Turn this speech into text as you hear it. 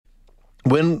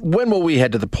When will we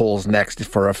head to the polls next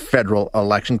for a federal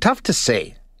election? Tough to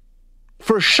say.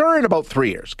 For sure in about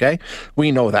 3 years, okay?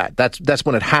 We know that. That's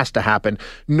when it has to happen,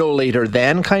 no later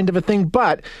than kind of a thing.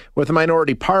 But with a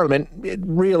minority parliament, it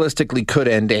realistically could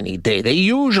end any day. They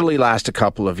usually last a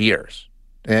couple of years.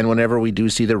 And whenever we do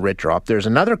see the writ drop, there's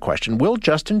another question. Will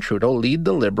Justin Trudeau lead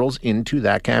the Liberals into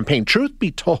that campaign? Truth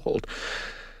be told,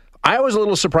 I was a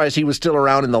little surprised he was still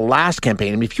around in the last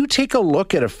campaign. I mean, if you take a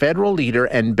look at a federal leader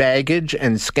and baggage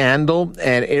and scandal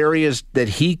and areas that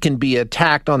he can be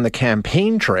attacked on the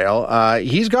campaign trail,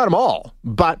 he's got them all.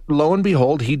 But lo and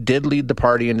behold, he did lead the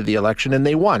party into the election and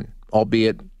they won,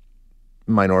 albeit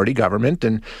minority government.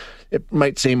 And it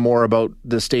might say more about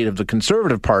the state of the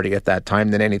Conservative Party at that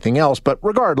time than anything else. But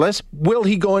regardless, will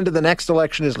he go into the next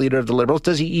election as leader of the Liberals?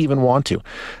 Does he even want to?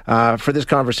 For this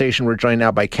conversation, we're joined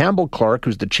now by Campbell Clark,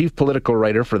 who's the chief political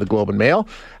writer for the Globe and Mail.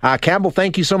 Campbell,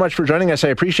 thank you so much for joining us. I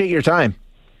appreciate your time.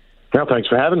 Well, thanks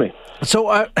for having me. So,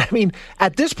 I mean,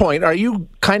 at this point, are you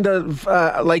kind of,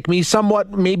 like me,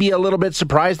 somewhat maybe a little bit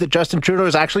surprised that Justin Trudeau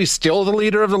is actually still the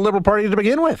leader of the Liberal Party to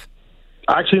begin with?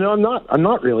 Actually, no, I'm not. I'm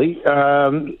not really.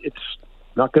 It's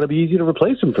not going to be easy to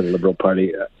replace him for the Liberal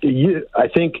Party. I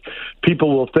think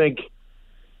people will think,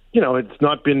 it's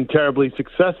not been terribly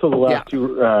successful the last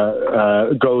two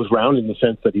goes round in the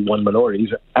sense that he won minorities,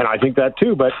 and I think that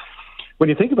too. But when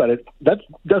you think about it, that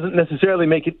doesn't necessarily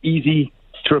make it easy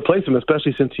to replace him,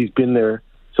 especially since he's been there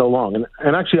so long.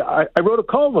 And actually, I wrote a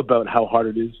column about how hard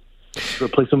it is to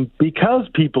replace him because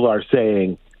people are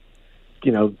saying,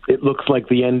 it looks like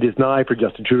the end is nigh for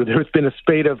Justin Trudeau. There's been a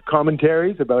spate of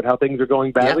commentaries about how things are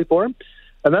going badly for him.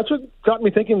 And that's what got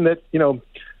me thinking that,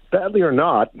 badly or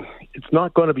not, it's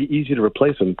not going to be easy to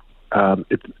replace him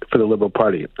for the Liberal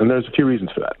Party. And there's a few reasons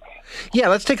for that. Yeah,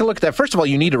 let's take a look at that. First of all,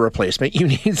 you need a replacement. You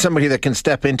need somebody that can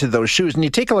step into those shoes. And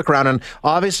you take a look around, and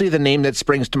obviously the name that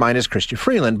springs to mind is Chrystia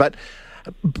Freeland. But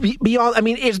beyond,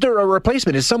 is there a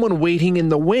replacement? Is someone waiting in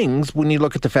the wings when you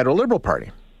look at the federal Liberal Party?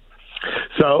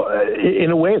 So, in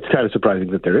a way, it's kind of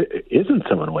surprising that there isn't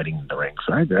someone waiting in the wings,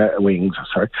 right?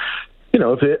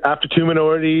 If after two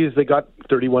minorities, they got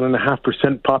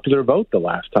 31.5% popular vote the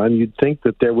last time, you'd think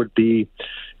that there would be,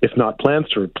 if not plans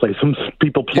to replace them,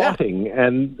 people plotting. Yeah.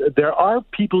 And there are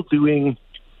people doing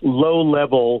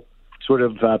low-level sort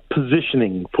of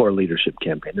positioning for a leadership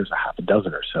campaign. There's a half a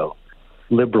dozen or so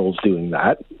Liberals doing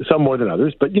that, some more than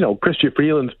others. But, Chrystia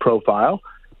Freeland's profile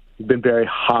been very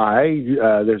high.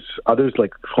 There's others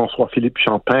like François-Philippe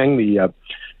Champagne, the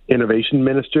innovation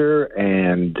minister,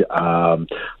 and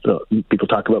people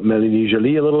talk about Mélanie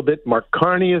Joly a little bit. Mark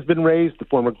Carney has been raised, the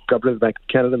former governor of the Bank of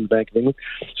Canada and the Bank of England.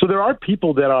 So there are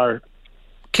people that are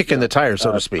kicking the tires,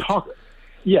 so to speak.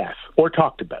 Or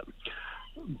talked about.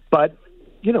 But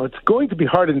it's going to be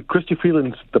hard, and Chrystia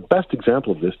Freeland's the best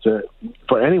example of this,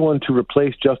 for anyone to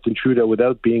replace Justin Trudeau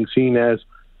without being seen as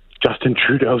Justin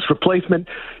Trudeau's replacement,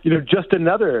 just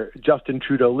another Justin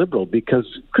Trudeau Liberal, because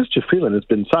Chrystia Freeland has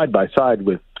been side by side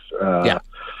with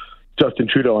Justin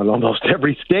Trudeau on almost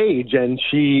every stage, and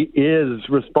she is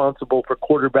responsible for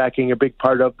quarterbacking a big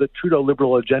part of the Trudeau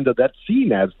Liberal agenda that's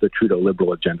seen as the Trudeau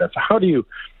Liberal agenda. So how do you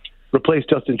replace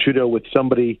Justin Trudeau with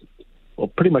somebody, well,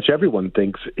 pretty much everyone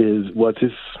thinks was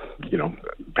his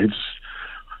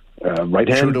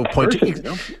right-hand Trudeau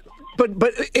person,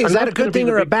 But is that a good thing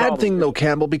or a bad thing, though,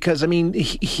 Campbell? Because,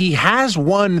 he has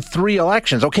won 3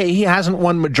 elections. Okay, he hasn't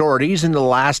won majorities in the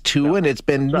last 2, and it's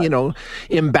been,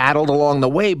 embattled along the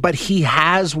way, but he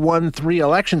has won 3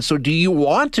 elections. So do you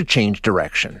want to change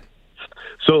direction?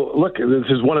 So, look, this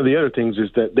is one of the other things, is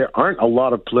that there aren't a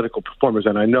lot of political performers,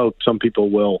 and I know some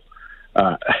people will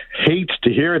hate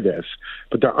to hear this,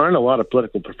 but there aren't a lot of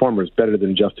political performers better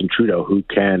than Justin Trudeau who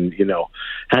can,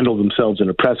 handle themselves in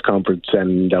a press conference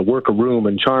and work a room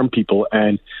and charm people.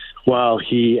 And while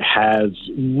he has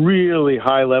really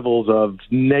high levels of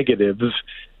negatives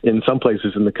in some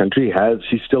places in the country,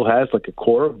 he still has like a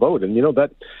core vote. And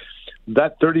that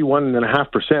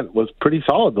 31.5% was pretty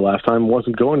solid the last time,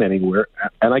 wasn't going anywhere.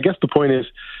 And I guess the point is,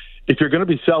 if you're going to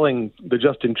be selling the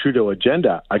Justin Trudeau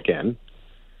agenda again,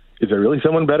 is there really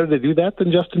someone better to do that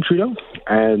than Justin Trudeau?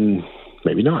 And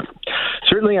maybe not.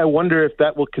 Certainly, I wonder if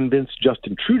that will convince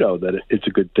Justin Trudeau that it's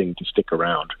a good thing to stick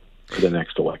around for the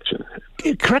next election.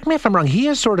 Correct me if I'm wrong. He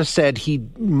has sort of said he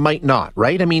might not,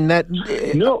 right?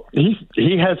 No,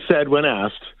 he has said when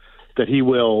asked that he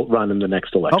will run in the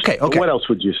next election. Okay. But what else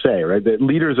would you say, right? That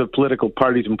leaders of political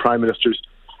parties and prime ministers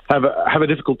have a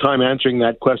difficult time answering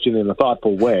that question in a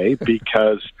thoughtful way,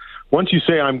 because once you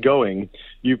say I'm going,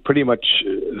 you've pretty much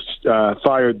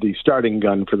fired the starting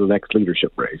gun for the next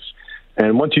leadership race.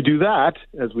 And once you do that,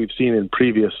 as we've seen in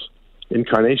previous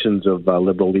incarnations of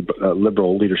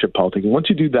liberal leadership politics. And once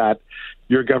you do that,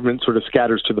 your government sort of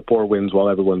scatters to the four winds while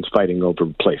everyone's fighting over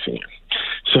replacing you.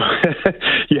 So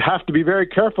you have to be very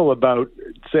careful about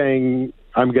saying,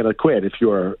 I'm going to quit if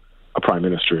you're a prime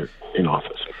minister in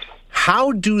office.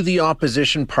 How do the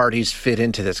opposition parties fit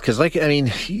into this? Because,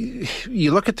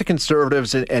 you look at the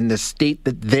Conservatives and the state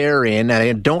that they're in, and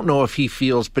I don't know if he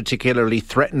feels particularly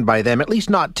threatened by them, at least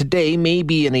not today.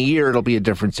 Maybe in a year it'll be a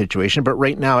different situation, but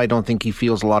right now I don't think he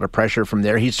feels a lot of pressure from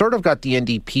there. He's sort of got the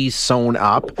NDP sewn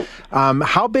up.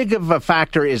 How big of a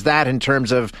factor is that in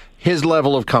terms of his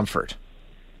level of comfort?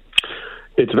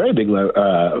 It's a very big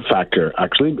factor,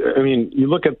 actually. I mean, you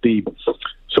look at the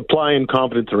supply and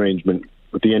confidence arrangement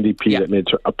with the NDP that made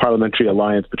a parliamentary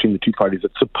alliance between the two parties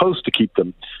that's supposed to keep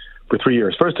them for 3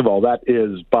 years. First of all, that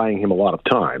is buying him a lot of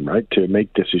time, right, to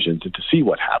make decisions and to see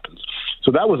what happens.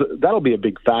 So that'll be a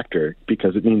big factor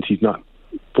because it means he's not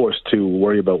forced to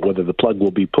worry about whether the plug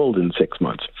will be pulled in 6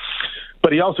 months.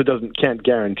 But he also can't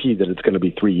guarantee that it's going to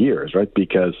be 3 years, right,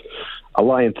 because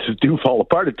alliances do fall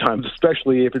apart at times,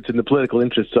 especially if it's in the political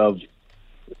interests of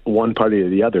one party or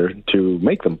the other to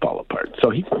make them fall apart.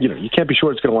 So you can't be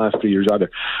sure it's going to last 3 years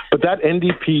either. But that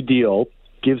NDP deal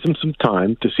gives him some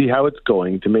time to see how it's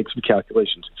going, to make some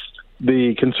calculations.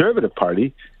 The Conservative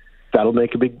Party, that'll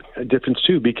make a big difference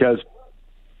too, because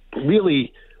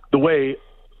really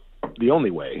the only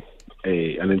way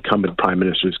an incumbent prime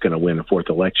minister is going to win a fourth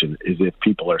election is if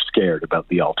people are scared about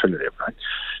the alternative, right?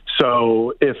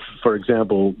 So if, for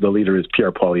example, the leader is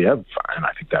Pierre Poilievre, and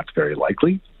I think that's very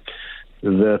likely,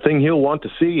 the thing he'll want to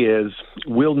see is,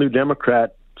 will New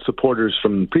Democrat supporters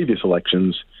from previous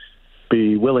elections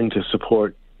be willing to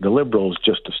support the Liberals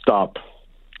just to stop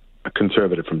a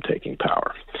Conservative from taking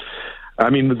power? I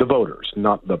mean, the voters,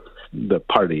 not the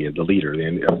party, the leader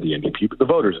of the NDP, but the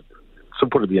voters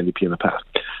supported the NDP in the past.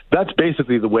 That's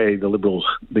basically the way the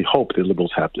hope the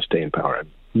Liberals have to stay in power. And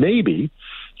maybe,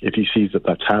 if he sees that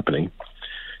that's happening,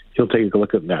 he'll take a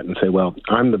look at that and say, well,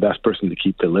 I'm the best person to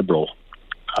keep the Liberal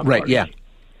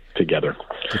together.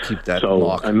 To keep that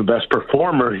lock. I'm the best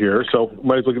performer here, so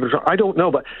might as well give it a try. I don't know,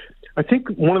 but I think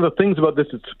one of the things about this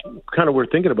that's kind of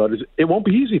worth thinking about is it won't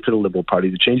be easy for the Liberal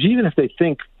Party to change, even if they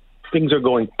think things are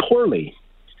going poorly.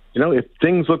 If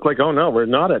things look like, oh no, we're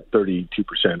not at 32%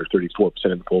 or 34%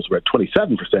 in the polls, we're at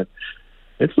 27%,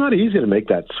 it's not easy to make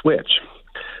that switch.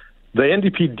 The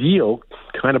NDP deal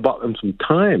kind of bought them some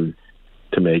time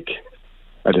to make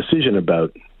a decision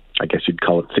about, I guess you'd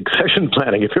call it succession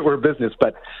planning if it were a business,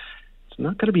 but it's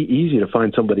not going to be easy to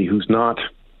find somebody who's not,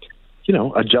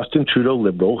 a Justin Trudeau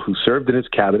Liberal who served in his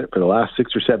cabinet for the last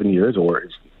 6 or 7 years, or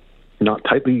is not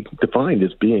tightly defined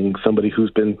as being somebody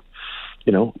who's been,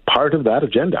 part of that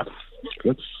agenda.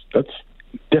 That's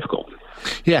difficult.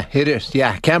 Yeah, it is.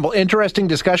 Yeah, Campbell, interesting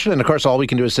discussion. And of course, all we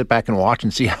can do is sit back and watch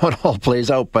and see how it all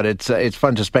plays out. But it's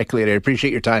fun to speculate. I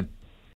appreciate your time.